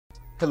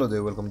Hello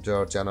there, welcome to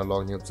our channel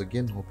Logging Ups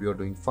again. Hope you are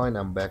doing fine.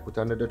 I'm back with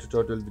another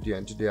tutorial video,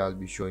 and today I'll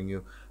be showing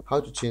you how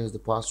to change the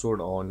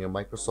password on your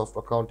Microsoft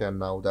account. And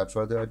now without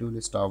further ado,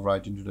 let's dive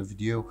right into the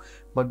video.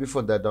 But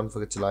before that, don't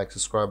forget to like,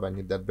 subscribe and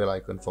hit that bell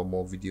icon for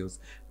more videos.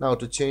 Now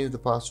to change the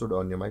password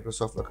on your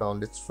Microsoft account,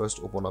 let's first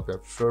open up your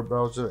preferred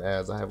browser,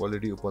 as I have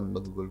already opened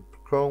the Google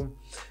Chrome,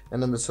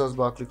 and in the search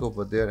bar click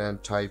over there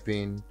and type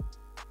in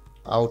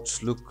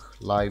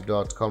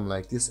outlooklive.com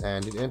like this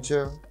and hit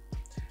enter.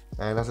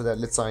 And after that,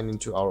 let's sign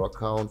into our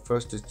account.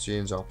 First, let's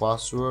change our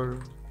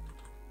password.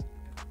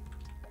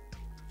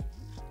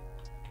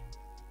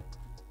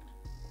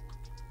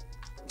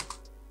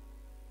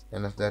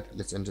 And after that,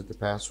 let's enter the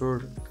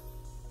password.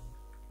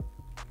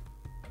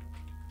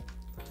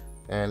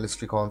 And let's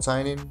click on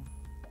sign in.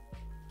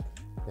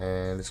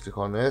 And let's click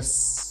on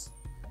yes.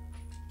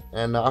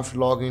 And after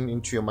logging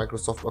into your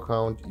Microsoft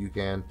account, you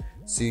can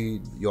see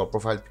your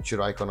profile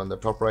picture icon on the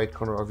top right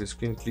corner of your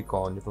screen. Click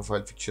on your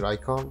profile picture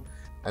icon.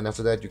 And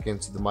after that, you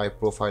can see the my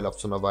profile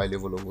option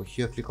available over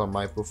here. Click on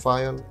my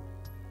profile.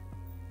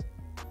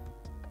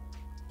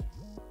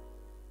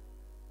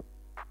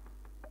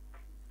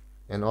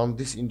 And on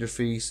this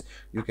interface,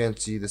 you can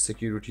see the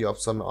security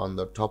option on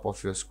the top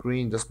of your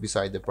screen, just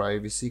beside the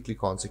privacy.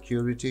 Click on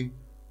security.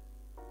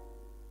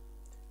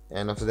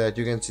 And after that,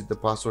 you can see the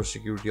password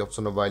security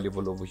option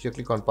available over here.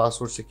 Click on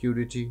password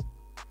security.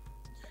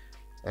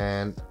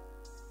 And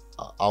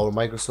our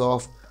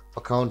Microsoft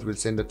account will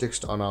send a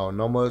text on our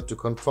number to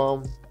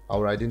confirm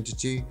our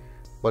identity,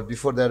 but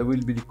before that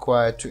we'll be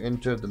required to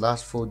enter the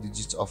last 4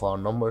 digits of our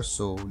number.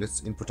 So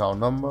let's input our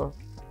number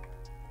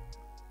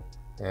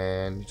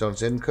and hit on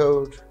send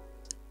code,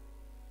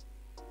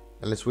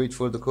 and let's wait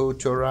for the code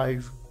to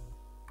arrive,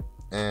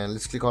 and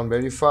let's click on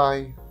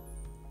verify.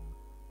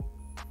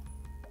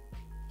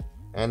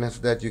 And after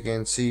that, you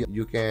can see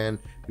you can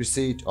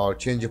reset or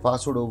change your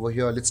password over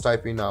here. Let's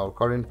type in our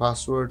current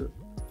password.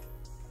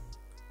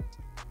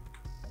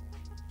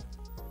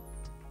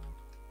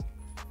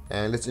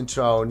 And let's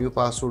enter our new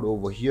password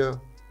over here.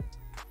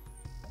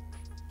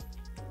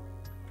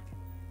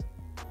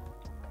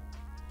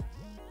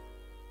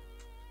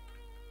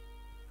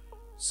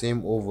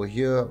 Same over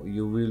here,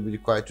 you will be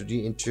required to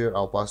re-enter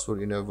our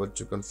password in order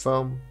to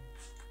confirm.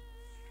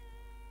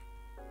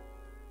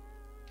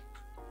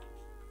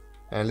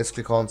 And let's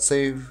click on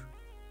save.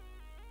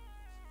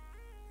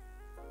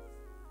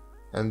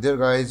 And there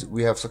guys,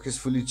 we have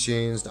successfully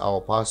changed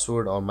our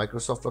password on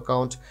Microsoft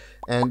account.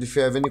 And if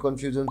you have any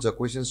confusions or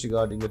questions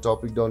regarding the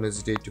topic, don't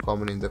hesitate to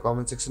comment in the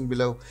comment section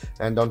below,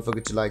 and don't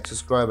forget to like,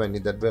 subscribe and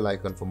hit that bell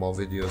icon for more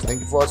videos. Thank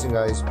you for watching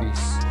guys.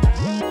 Peace.